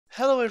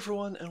Hello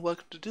everyone and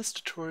welcome to this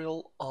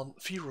tutorial on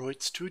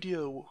VRoid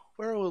Studio,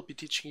 where I will be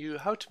teaching you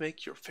how to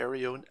make your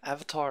very own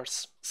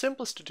avatars.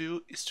 Simplest to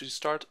do is to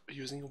start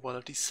using one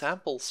of these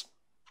samples.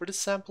 For this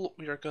sample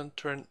we are going to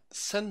turn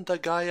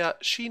Sendagaya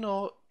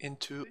Shino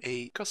into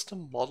a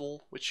custom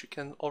model, which you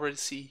can already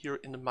see here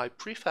in my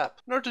prefab.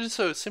 In order to do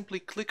so, simply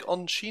click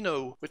on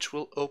Shino, which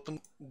will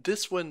open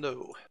this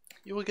window.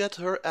 You will get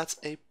her as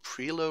a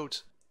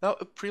preload. Now,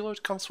 a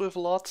preload comes with a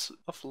lot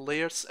of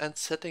layers and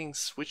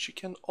settings, which you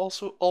can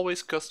also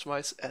always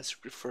customize as you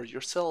prefer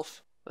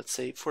yourself. Let's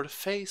say for the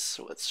face,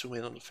 so let's zoom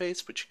in on the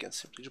face, which you can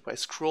simply do by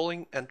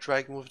scrolling and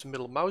dragging with the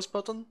middle mouse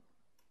button.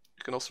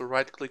 You can also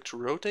right click to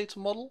rotate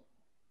the model,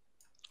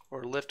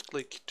 or left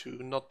click to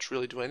not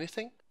really do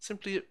anything.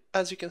 Simply,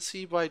 as you can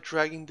see, by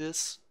dragging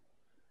this,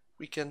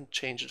 we can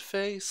change the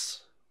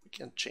face, we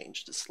can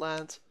change the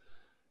slant,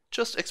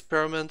 just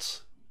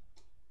experiment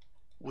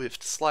with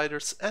the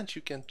sliders, and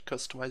you can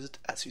customize it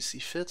as you see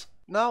fit.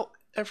 Now,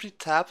 every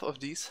tab of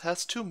these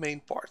has two main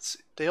parts.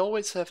 They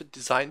always have a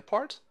design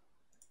part,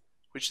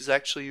 which is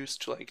actually used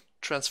to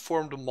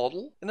transform the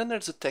model, and then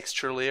there's a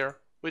texture layer,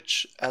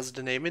 which, as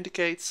the name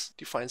indicates,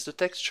 defines the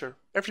texture.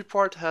 Every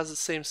part has the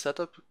same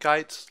setup: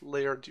 guide,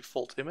 layer,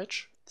 default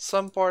image.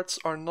 Some parts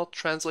are not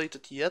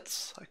translated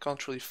yet, I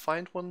can't really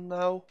find one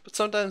now, but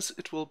sometimes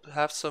it will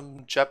have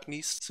some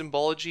Japanese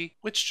symbology,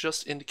 which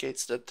just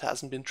indicates that it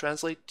hasn't been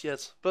translated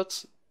yet,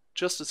 but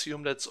just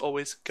assume that it's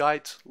always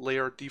guide,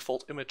 layer,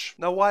 default image.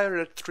 Now, why are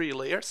there three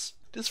layers?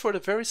 This is for the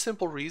very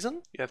simple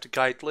reason: you have the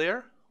guide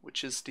layer,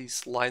 which is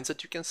these lines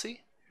that you can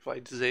see. If I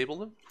disable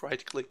them,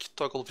 right click,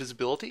 toggle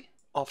visibility,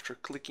 after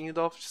clicking it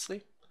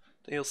obviously,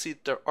 then you'll see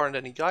that there aren't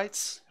any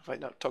guides. If I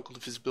now toggle the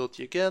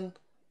visibility again,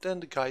 then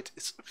the guide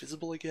is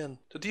visible again.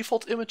 The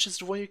default image is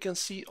the one you can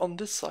see on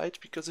this side,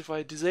 because if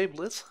I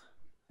disable it,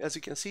 as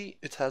you can see,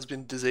 it has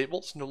been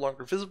disabled, no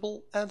longer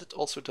visible, and it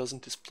also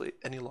doesn't display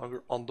any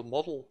longer on the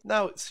model.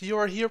 Now, so you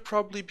are here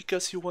probably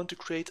because you want to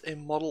create a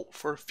model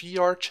for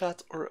VR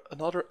chat or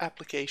another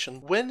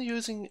application. When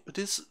using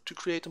this to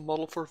create a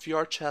model for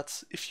VR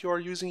chat, if you are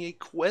using a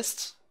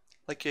Quest,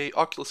 like a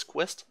Oculus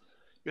Quest,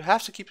 you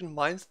have to keep in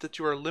mind that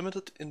you are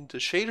limited in the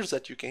shaders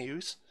that you can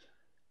use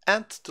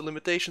and the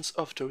limitations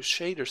of those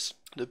shaders.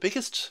 The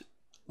biggest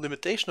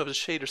limitation of the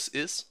shaders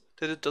is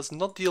that it does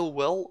not deal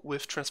well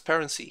with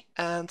transparency,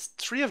 and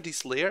three of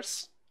these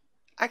layers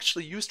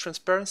actually use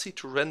transparency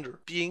to render,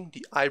 being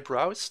the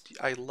eyebrows,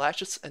 the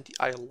eyelashes, and the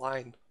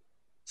eyeline.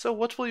 So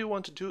what will you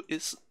want to do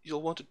is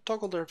you'll want to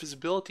toggle their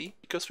visibility,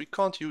 because we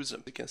can't use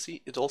them. You can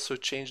see it also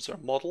changes our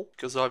model,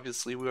 because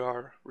obviously we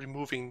are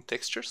removing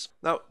textures.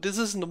 Now, this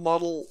isn't the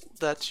model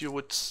that you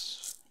would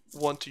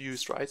want to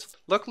use, right?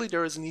 Luckily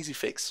there is an easy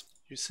fix.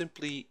 You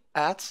simply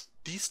add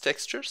these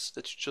textures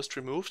that you just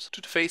removed to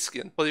the face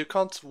skin. Well, you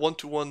can't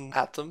one-to-one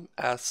add them,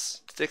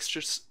 as the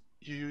textures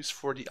you use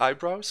for the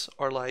eyebrows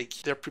are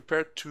they're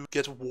prepared to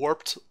get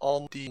warped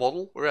on the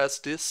model, whereas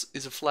this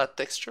is a flat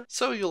texture.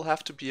 So you'll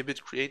have to be a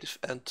bit creative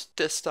and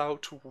test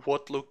out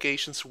what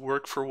locations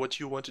work for what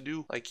you want to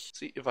do.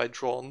 See, if I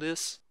draw on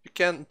this, you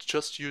can't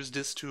just use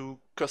this to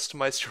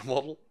customize your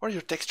model, or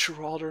your texture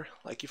rather.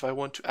 If I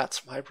want to add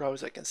some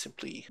eyebrows, I can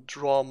simply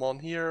draw them on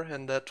here,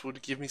 and that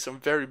would give me some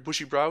very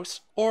bushy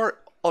brows. Or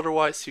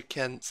otherwise, you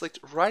can select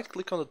right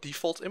click on the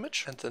default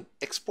image and then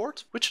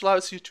export, which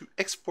allows you to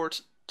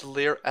export the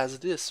layer as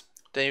it is.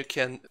 Then you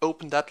can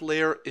open that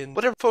layer in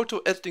whatever photo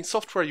editing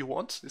software you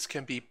want. This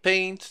can be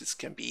Paint, this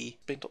can be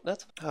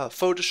Paint.net,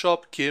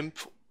 Photoshop, GIMP,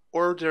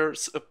 or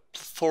there's a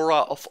plethora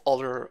of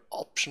other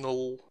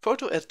optional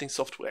photo editing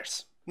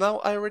softwares. Now,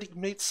 I already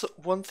made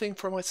one thing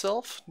for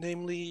myself,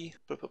 namely,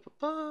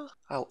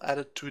 I'll add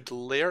it to the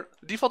layer.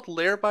 The default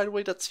layer, by the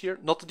way, that's here,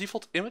 not the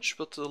default image,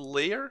 but the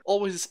layer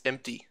always is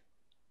empty.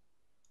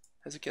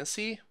 As you can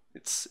see,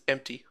 it's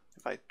empty.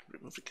 If I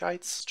remove the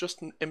guides,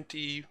 just an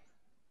empty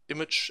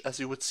image, as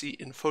you would see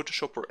in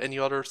Photoshop or any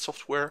other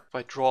software. If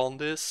I draw on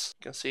this,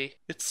 you can see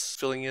it's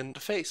filling in the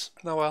face.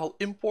 Now I'll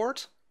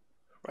import,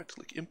 right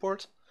click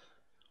import,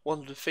 one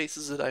of the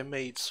faces that I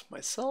made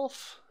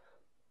myself.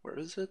 Where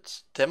is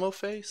it? Demo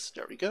face,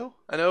 there we go.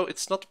 I know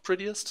it's not the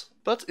prettiest,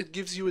 but it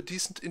gives you a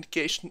decent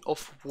indication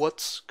of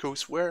what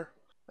goes where.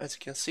 As you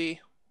can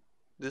see,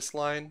 this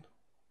line,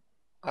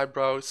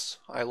 eyebrows,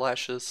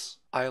 eyelashes,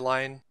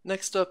 eyeline.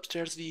 Next up,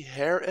 there's the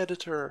hair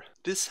editor.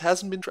 This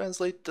hasn't been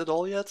translated at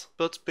all yet,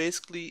 but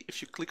basically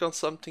if you click on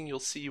something, you'll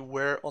see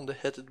where on the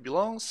head it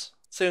belongs.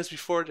 Same as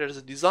before, there's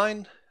a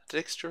design,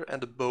 texture,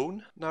 and a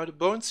bone. Now, the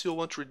bones you'll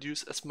want to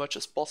reduce as much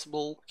as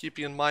possible,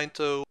 keeping in mind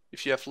though,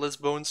 if you have less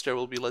bones, there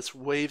will be less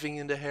waving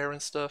in the hair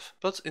and stuff.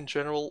 But in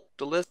general,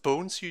 the less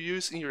bones you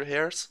use in your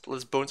hairs, the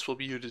less bones will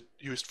be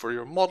used for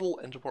your model,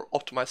 and the more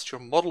optimized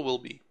your model will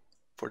be.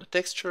 For the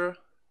texture,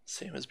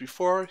 same as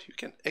before, you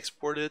can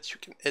export it, you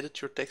can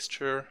edit your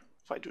texture.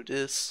 If I do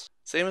this,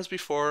 same as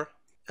before,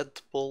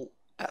 editable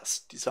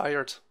as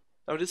desired.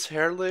 Now this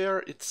hair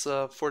layer, it's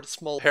for the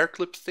small hair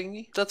clip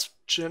thingy. That's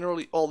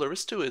generally all there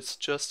is to it.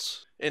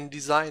 Just in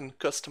design,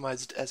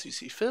 customize it as you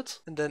see fit,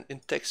 and then in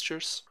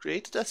textures,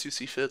 create it as you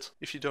see fit.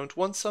 If you don't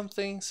want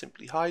something,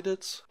 simply hide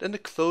it. Then the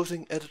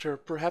clothing editor,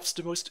 perhaps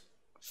the most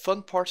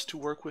fun part to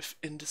work with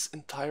in this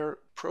entire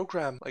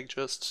program. Like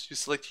just, you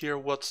select here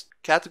what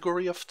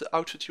category of the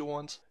outfit you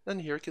want,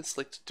 and here you can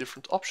select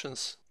different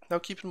options. Now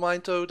keep in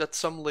mind though that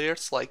some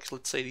layers, like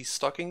let's say these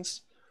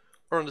stockings,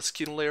 or on the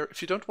skin layer,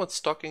 if you don't want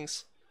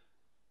stockings,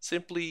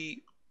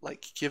 simply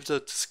like give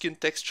the skin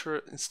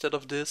texture instead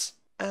of this.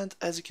 And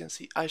as you can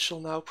see, I shall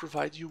now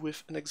provide you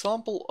with an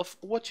example of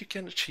what you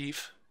can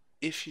achieve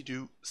if you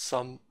do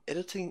some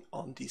editing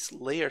on these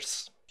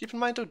layers. Keep in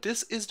mind though,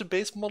 this is the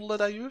base model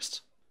that I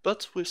used,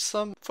 but with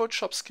some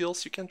Photoshop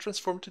skills you can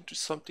transform it into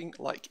something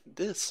like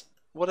this.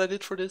 What I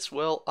did for this,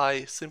 well,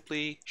 I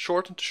simply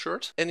shortened the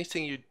shirt.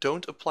 Anything you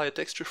don't apply a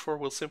texture for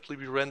will simply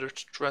be rendered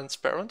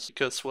transparent,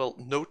 because, well,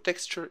 no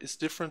texture is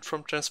different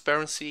from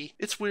transparency.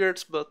 It's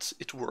weird, but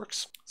it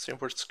works. Same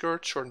for the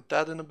skirt, shortened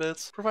that in a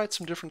bit. Provide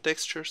some different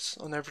textures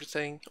on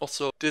everything.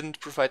 Also, didn't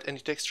provide any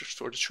textures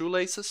for the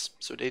shoelaces,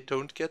 so they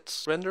don't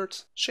get rendered.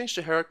 Changed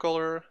the hair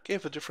color,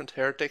 gave a different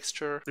hair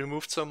texture,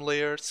 removed some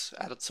layers,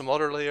 added some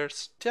other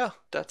layers. Yeah,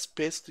 that's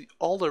basically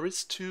all there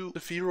is to the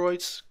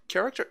VRoid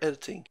character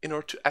editing. In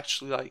order to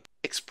actually like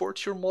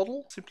export your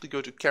model, simply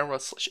go to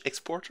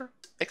camera/exporter,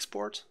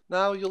 export.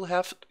 Now you'll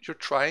have your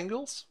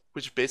triangles,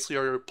 which basically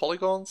are your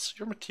polygons,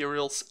 your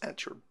materials,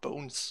 and your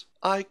bones.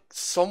 I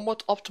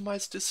somewhat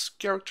optimized this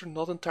character,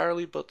 not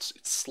entirely, but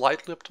it's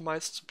slightly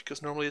optimized,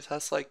 because normally it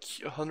has like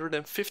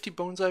 150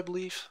 bones, I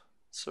believe.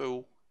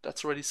 So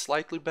that's already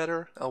slightly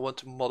better. I want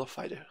to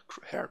modify the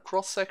hair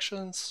cross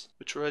sections,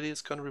 which already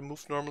is going to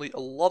remove normally a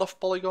lot of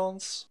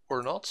polygons,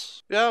 or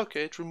not. Yeah,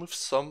 okay, it removes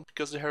some,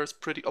 because the hair is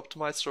pretty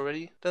optimized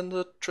already. Then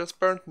the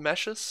transparent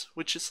meshes,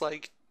 which is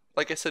like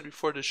I said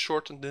before, the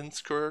short and thin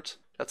skirt.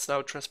 That's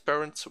now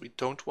transparent, so we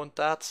don't want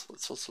that.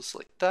 Let's also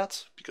select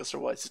that, because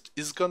otherwise it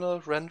is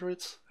gonna render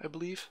it, I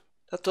believe.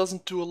 That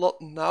doesn't do a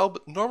lot now,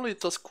 but normally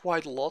it does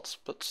quite a lot.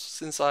 But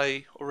since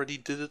I already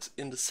did it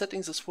in the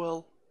settings as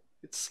well,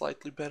 it's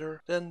slightly better.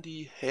 Then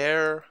the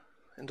hair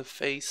and the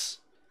face.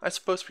 I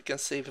suppose we can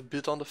save a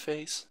bit on the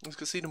face. As you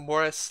can see, the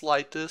more I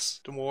slide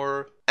this, the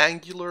more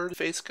angular the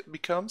face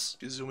becomes.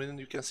 If you zoom in,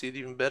 you can see it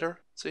even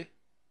better. See?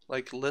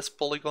 Like less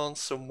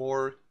polygons, so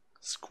more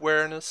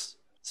squareness.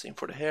 Same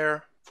for the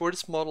hair. For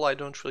this model, I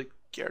don't really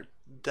care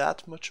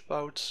that much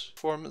about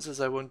performance, as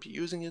I won't be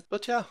using it.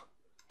 But yeah,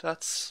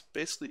 that's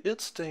basically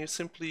it. Then you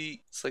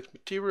simply select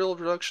material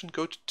reduction,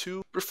 go to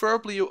 2.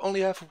 Preferably you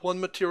only have one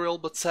material,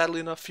 but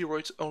sadly enough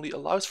VRoid only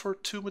allows for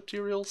 2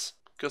 materials,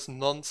 because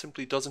none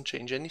simply doesn't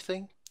change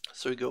anything.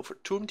 So we go for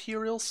 2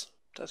 materials.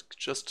 That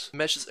just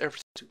meshes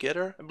everything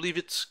together. I believe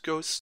it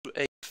goes to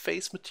a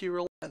face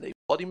material and a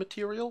body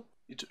material.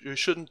 You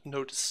shouldn't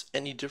notice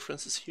any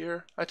differences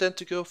here. I tend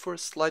to go for a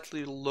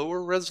slightly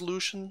lower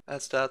resolution,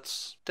 as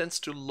that tends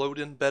to load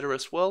in better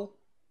as well.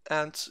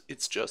 And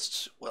it's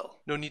just, well,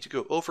 no need to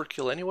go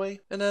overkill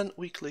anyway. And then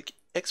we click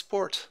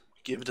export.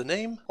 We give it a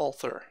name,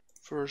 author,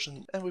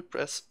 version, and we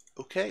press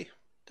OK.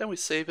 Then we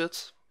save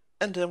it,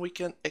 and then we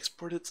can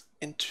export it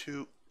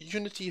into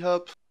Unity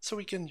Hub, so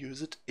we can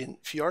use it in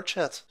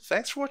VRChat.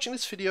 Thanks for watching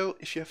this video.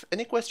 If you have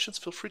any questions,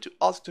 feel free to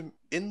ask them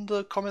in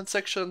the comment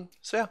section.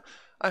 So yeah,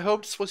 I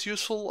hope this was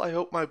useful. I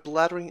hope my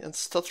blathering and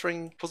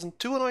stuttering wasn't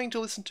too annoying to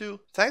listen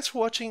to. Thanks for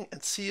watching,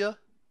 and see ya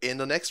in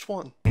the next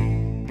one.